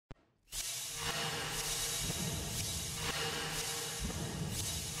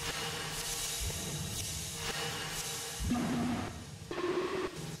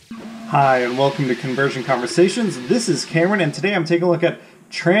Hi, and welcome to Conversion Conversations. This is Cameron, and today I'm taking a look at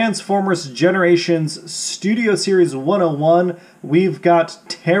Transformers Generations Studio Series 101. We've got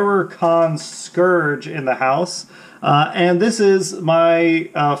TerrorCon Scourge in the house, and this is my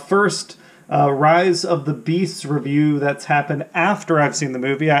first Rise of the Beasts review that's happened after I've seen the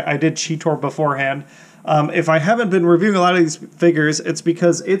movie. I did Cheetor beforehand. If I haven't been reviewing a lot of these figures, it's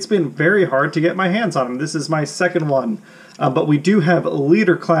because it's been very hard to get my hands on them. This is my second one. But we do have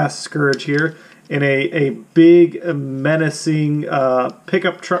Leader Class Scourge here in a big, menacing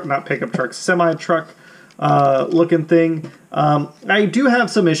pickup truck, not pickup truck, semi-truck looking thing. I do have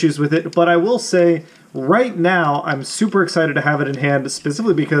some issues with it, but I will say right now I'm super excited to have it in hand,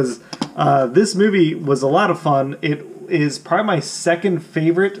 specifically because this movie was a lot of fun. It is probably my second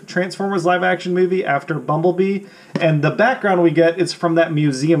favorite Transformers live-action movie after Bumblebee, and the background we get is from that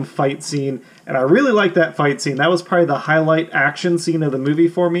museum fight scene, and I really like that fight scene. That was probably the highlight action scene of the movie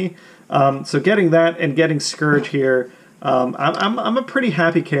for me. So getting that and getting Scourge here, I'm a pretty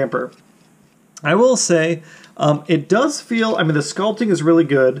happy camper. I will say, it does feel, I mean, the sculpting is really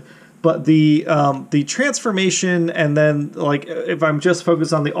good, but the transformation, and then, like, if I'm just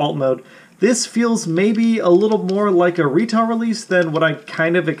focused on the alt mode, this feels maybe a little more like a retail release than what I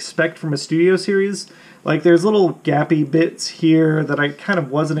kind of expect from a studio series. Like, there's little gappy bits here that I kind of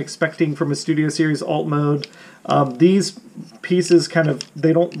wasn't expecting from a studio series alt mode. These pieces kind of,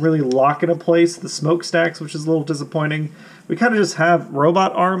 they don't really lock into place, the smokestacks, which is a little disappointing. We kind of just have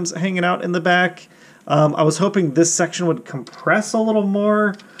robot arms hanging out in the back. I was hoping this section would compress a little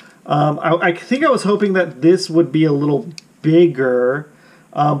more. I think I was hoping that this would be a little bigger.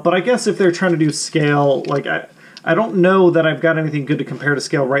 But I guess if they're trying to do scale, like, I don't know that I've got anything good to compare to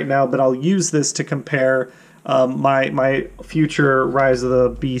scale right now, but I'll use this to compare my future Rise of the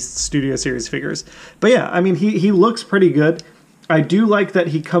Beasts Studio Series figures. But yeah, I mean, he looks pretty good. I do like that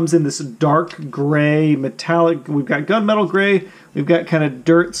he comes in this dark gray, metallic, we've got gunmetal gray, we've got kind of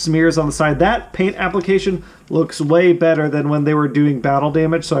dirt smears on the side. That paint application looks way better than when they were doing battle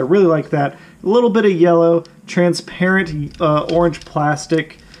damage, so I really like that. A little bit of yellow, transparent orange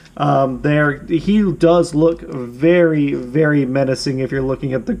plastic there. He does look very, very menacing if you're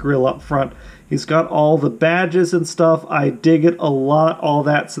looking at the grill up front. He's got all the badges and stuff. I dig it a lot. All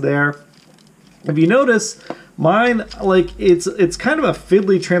that's there. If you notice, mine, like, it's kind of a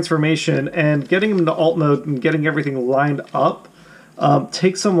fiddly transformation, and getting him into alt mode and getting everything lined up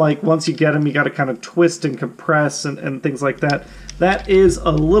takes some, like, once you get him, you got to kind of twist and compress and things like that. That is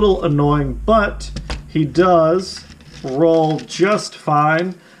a little annoying, but he does roll just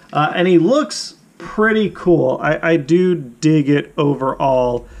fine, and he looks pretty cool. I do dig it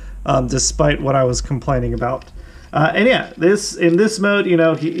overall, despite what I was complaining about. And yeah, in this mode, you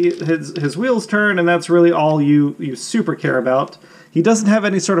know, his wheels turn, and that's really all you super care about. He doesn't have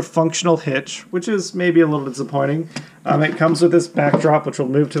any sort of functional hitch, which is maybe a little disappointing. It comes with this backdrop, which will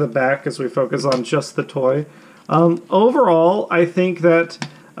move to the back as we focus on just the toy. Overall, I think that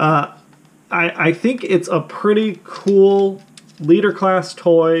I think it's a pretty cool leader class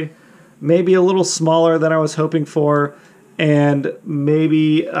toy. Maybe a little smaller than I was hoping for. And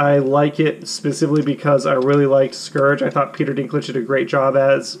maybe I like it specifically because I really liked Scourge. I thought Peter Dinklage did a great job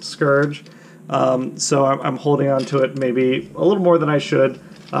as Scourge. So I'm holding on to it maybe a little more than I should.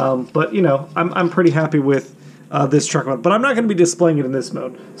 But, you know, I'm pretty happy with this truck mode. But I'm not going to be displaying it in this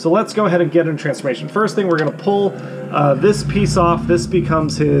mode. So let's go ahead and get into transformation. First thing, we're going to pull this piece off. This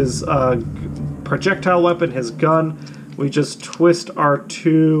becomes his projectile weapon, his gun. We just twist our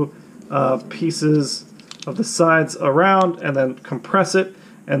two pieces of the sides around and then compress it,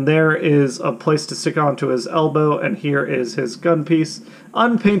 and there is a place to stick onto his elbow, and here is his gun piece.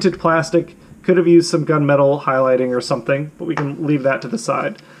 Unpainted plastic. Could have used some gunmetal highlighting or something, but we can leave that to the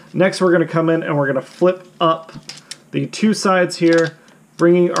side. Next, we're going to come in and we're going to flip up the two sides here,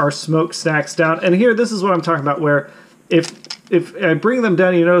 bringing our smokestacks down. And here, this is what I'm talking about, where if I bring them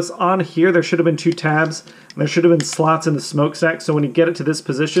down, you notice on here there should have been two tabs, and there should have been slots in the smokestack, so when you get it to this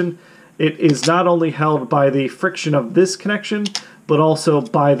position, it is not only held by the friction of this connection, but also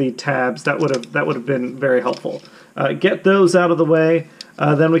by the tabs. That would have been very helpful. Get those out of the way.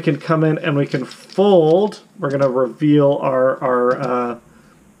 Then we can come in and we can fold. We're going to reveal our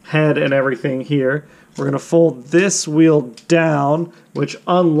head and everything here. We're going to fold this wheel down, which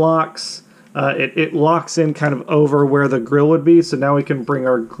unlocks. It locks in kind of over where the grill would be. So now we can bring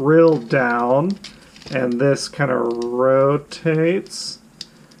our grill down, and this kind of rotates.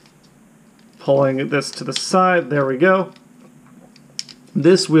 Pulling this to the side, there we go.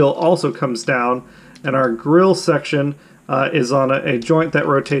 This wheel also comes down, and our grill section is on a joint that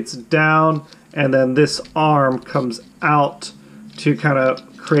rotates down, and then this arm comes out to kind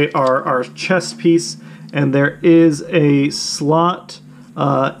of create our chest piece. And there is a slot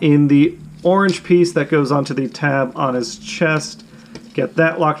in the orange piece that goes onto the tab on his chest. Get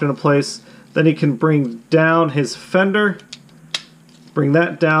that locked into place. Then he can bring down his fender, bring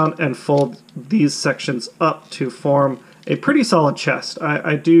that down, and fold these sections up to form a pretty solid chest.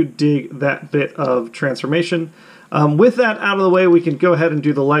 I do dig that bit of transformation. With that out of the way, we can go ahead and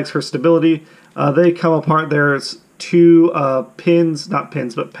do the legs for stability. They come apart. There's two pegs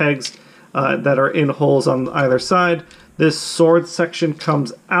that are in holes on either side. This sword section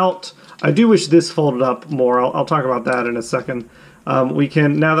comes out. I do wish this folded up more. I'll talk about that in a second. We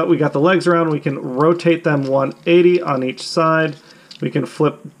can, now that we got the legs around, we can rotate them 180 on each side. We can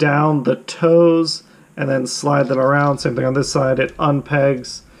flip down the toes and then slide them around. Same thing on this side. It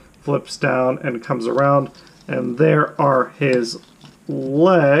unpegs, flips down, and comes around. And there are his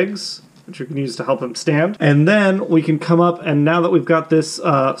legs, which you can use to help him stand. And then we can come up, and now that we've got this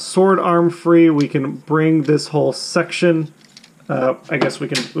sword arm free, we can bring this whole section. I guess we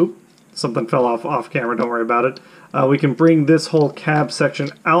can, oop, something fell off camera, don't worry about it. We can bring this whole cab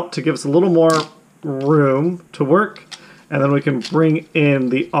section out to give us a little more room to work. And then we can bring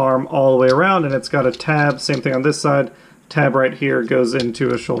in the arm all the way around, and it's got a tab, same thing on this side. Tab right here goes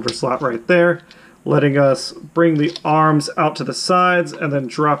into a shoulder slot right there, letting us bring the arms out to the sides and then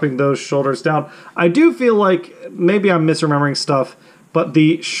dropping those shoulders down. I do feel like maybe I'm misremembering stuff, but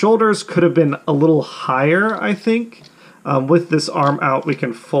the shoulders could have been a little higher, I think. With this arm out, we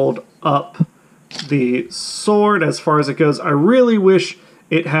can fold up the sword as far as it goes. I really wish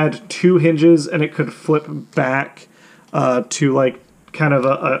it had two hinges and it could flip back to like kind of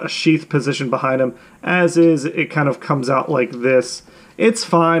a sheath position behind him. As is, it kind of comes out like this. It's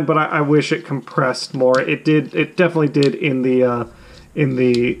fine, but I wish it compressed more. It definitely did in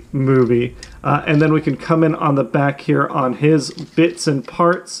the movie. And then we can come in on the back here on his bits and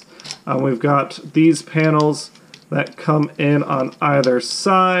parts. We've got these panels that come in on either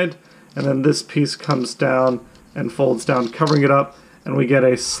side, and then this piece comes down and folds down, covering it up, and we get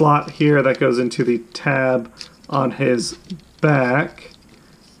a slot here that goes into the tab on his back.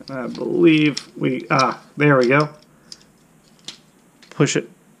 I believe there we go. Push it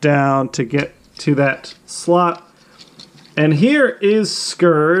down to get to that slot. And here is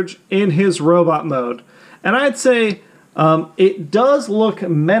Scourge in his robot mode. And I'd say it does look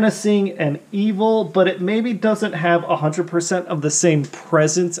menacing and evil, but it maybe doesn't have 100% of the same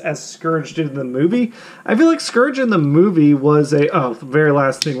presence as Scourge did in the movie. I feel like Scourge in the movie was the very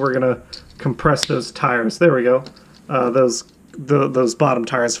last thing, we're gonna compress those tires. There we go. Those bottom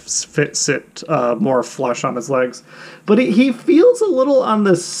tires sit more flush on his legs. But he feels a little on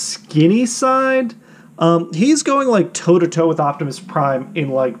the skinny side. He's going like toe-to-toe with Optimus Prime in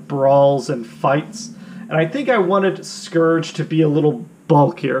like brawls and fights. And I think I wanted Scourge to be a little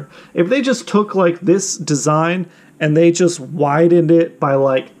bulkier. If they just took like this design and they just widened it by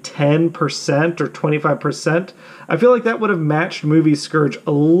like 10% or 25%, I feel like that would have matched movie Scourge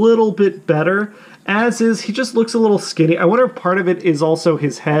a little bit better. As is, he just looks a little skinny. I wonder if part of it is also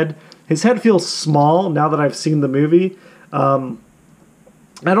his head. His head feels small now that I've seen the movie. I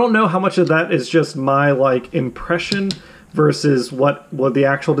don't know how much of that is just my like impression versus what the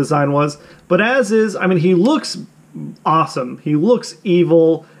actual design was. But as is, I mean, he looks awesome. He looks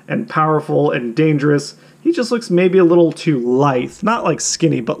evil and powerful and dangerous. He just looks maybe a little too lithe. Not like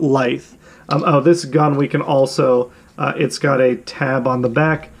skinny, but lithe. This gun we can also, it's got a tab on the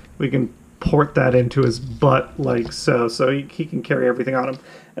back. We can port that into his butt like so. So he can carry everything on him.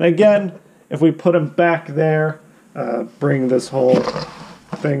 And again, if we put him back there, bring this whole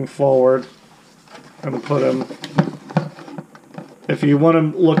thing forward and put him, if you want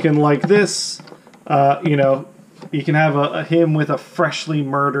him looking like this, you know, you can have him with a freshly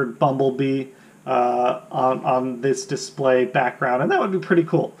murdered Bumblebee on this display background, and that would be pretty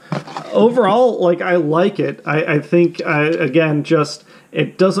cool. Overall, like, I like it. I think, again, just,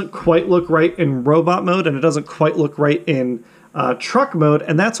 it doesn't quite look right in robot mode, and it doesn't quite look right in truck mode,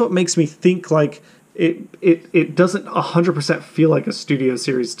 and that's what makes me think, like, it doesn't 100% feel like a Studio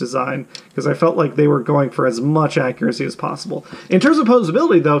Series design, because I felt like they were going for as much accuracy as possible. In terms of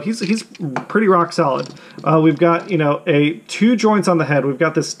posability, though, he's pretty rock solid. We've got, you know, two joints on the head. We've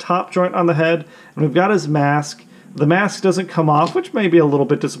got this top joint on the head, and we've got his mask. The mask doesn't come off, which may be a little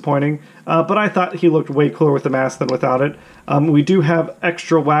bit disappointing, but I thought he looked way cooler with the mask than without it. We do have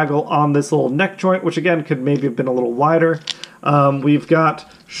extra waggle on this little neck joint, which again could maybe have been a little wider. We've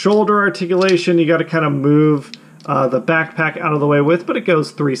got shoulder articulation. You got to kind of move the backpack out of the way with, but it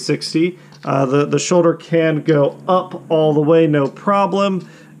goes 360. The shoulder can go up all the way, no problem.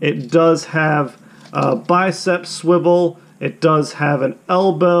 It does have bicep swivel It does have an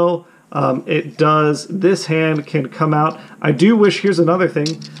elbow. This hand can come out. I do wish, here's another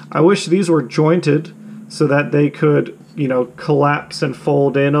thing, I wish these were jointed so that they could, you know, collapse and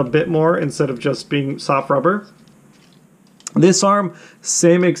fold in a bit more instead of just being soft rubber. This arm,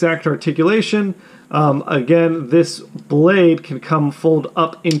 same exact articulation. Again, this blade can come fold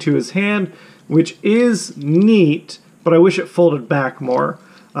up into his hand, which is neat, but I wish it folded back more.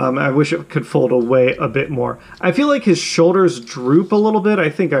 I wish it could fold away a bit more. I feel like his shoulders droop a little bit. I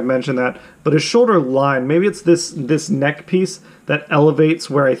think I mentioned that. But his shoulder line, maybe it's this neck piece that elevates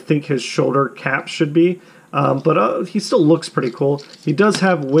where I think his shoulder cap should be. But he still looks pretty cool. He does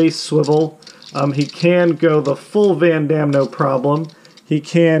have waist swivel. He can go the full Van Damme, no problem. He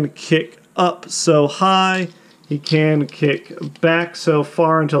can kick up so high. He can kick back so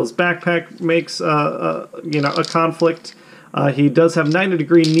far until his backpack makes you know, a conflict. He does have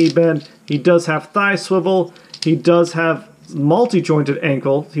 90-degree knee bend. He does have thigh swivel. He does have multi-jointed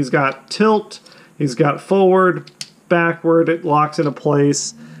ankle. He's got tilt. He's got forward, backward. It locks into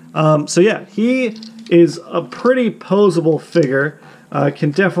place. So yeah, he is a pretty posable figure.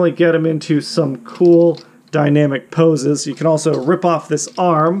 Can definitely get him into some cool dynamic poses. You can also rip off this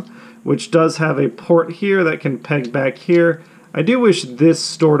arm, which does have a port here that can peg back here. I do wish this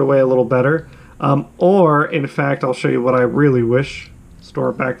stored away a little better. Or, in fact, I'll show you what I really wish.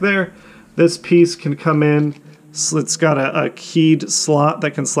 Store it back there. This piece can come in. It's got a keyed slot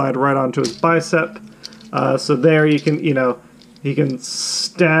that can slide right onto his bicep. So there you can, you know, he can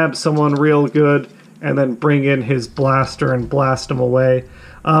stab someone real good and then bring in his blaster and blast them away.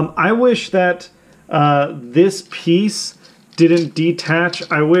 I wish that this piece didn't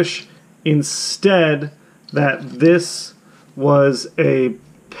detach. I wish instead that this was a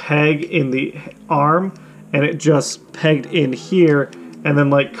peg in the arm and it just pegged in here and then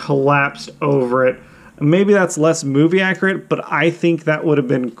like collapsed over it. Maybe that's less movie accurate, but I think that would have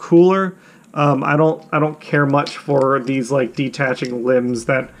been cooler. I don't care much for these like detaching limbs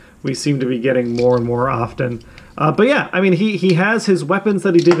that we seem to be getting more and more often. But yeah, I mean, he has his weapons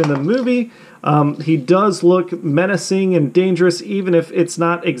that he did in the movie. He does look menacing and dangerous, even if it's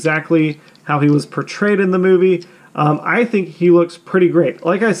not exactly how he was portrayed in the movie. I think he looks pretty great.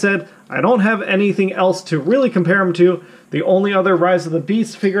 Like I said, I don't have anything else to really compare him to. The only other Rise of the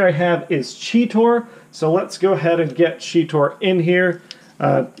Beast figure I have is Cheetor. So let's go ahead and get Cheetor in here.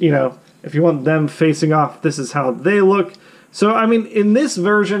 You know, if you want them facing off, this is how they look. So, I mean, in this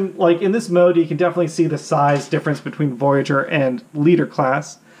version, like in this mode, you can definitely see the size difference between Voyager and Leader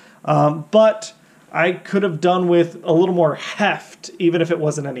Class. But I could have done with a little more heft, even if it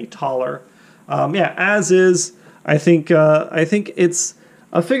wasn't any taller. Yeah, as is, I think it's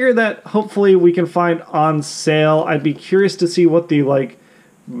a figure that hopefully we can find on sale. I'd be curious to see what the like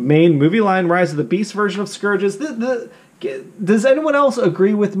main movie line Rise of the Beast version of Scourge is. Does anyone else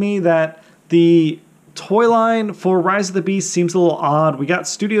agree with me that the toy line for Rise of the Beast seems a little odd? We got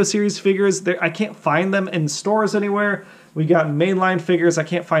Studio Series figures. I can't find them in stores anywhere. We got mainline figures. I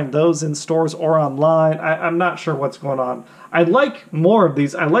can't find those in stores or online. I'm not sure what's going on. I'd like more of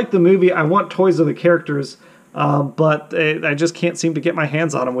these. I like the movie. I want toys of the characters. But I just can't seem to get my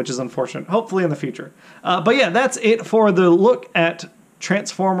hands on them, which is unfortunate. Hopefully in the future. But yeah, that's it for the look at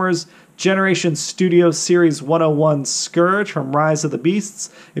Transformers Generation Studios Series 101 Scourge from Rise of the Beasts.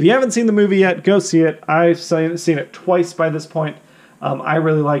 If you haven't seen the movie yet, go see it. I've seen it twice by this point. I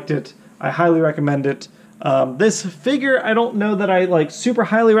really liked it. I highly recommend it. This figure, I don't know that I like super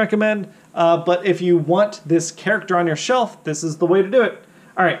highly recommend, but if you want this character on your shelf, this is the way to do it.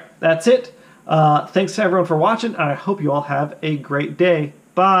 All right, that's it. Thanks to everyone for watching, and I hope you all have a great day.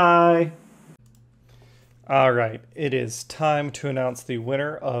 Bye! Alright, it is time to announce the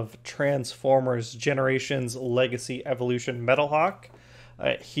winner of Transformers Generations Legacy Evolution Metal Hawk.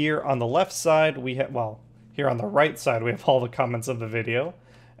 Here on the left side, we have, well, here on the right side, we have all the comments of the video.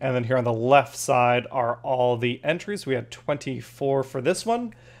 And then here on the left side are all the entries. We had 24 for this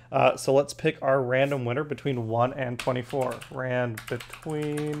one. So let's pick our random winner between 1 and 24. Rand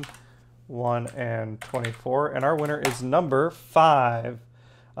between 1 and 24. And our winner is number 5.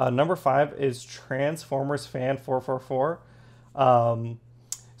 Number 5 is Transformers Fan 444.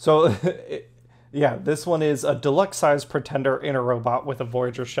 Yeah, this one is a deluxe size Pretender in a robot with a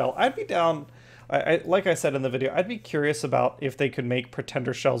Voyager shell. I'd be down, like I said in the video, I'd be curious about if they could make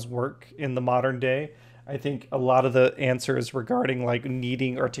Pretender shells work in the modern day. I think a lot of the answers regarding like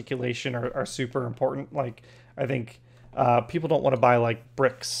needing articulation are super important. Like, I think people don't want to buy like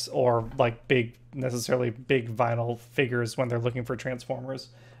bricks or like necessarily big vinyl figures when they're looking for Transformers.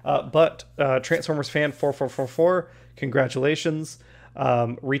 But Transformers Fan 4444, congratulations.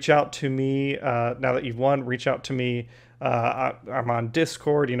 reach out to me. Now that you've won, reach out to me. I'm on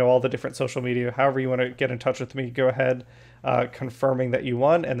Discord, you know, all the different social media. However you want to get in touch with me, go ahead, confirming that you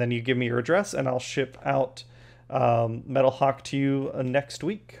won, and then you give me your address, and I'll ship out Metal Hawk to you next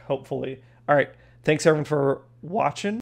week, hopefully. All right. Thanks, everyone, for watching.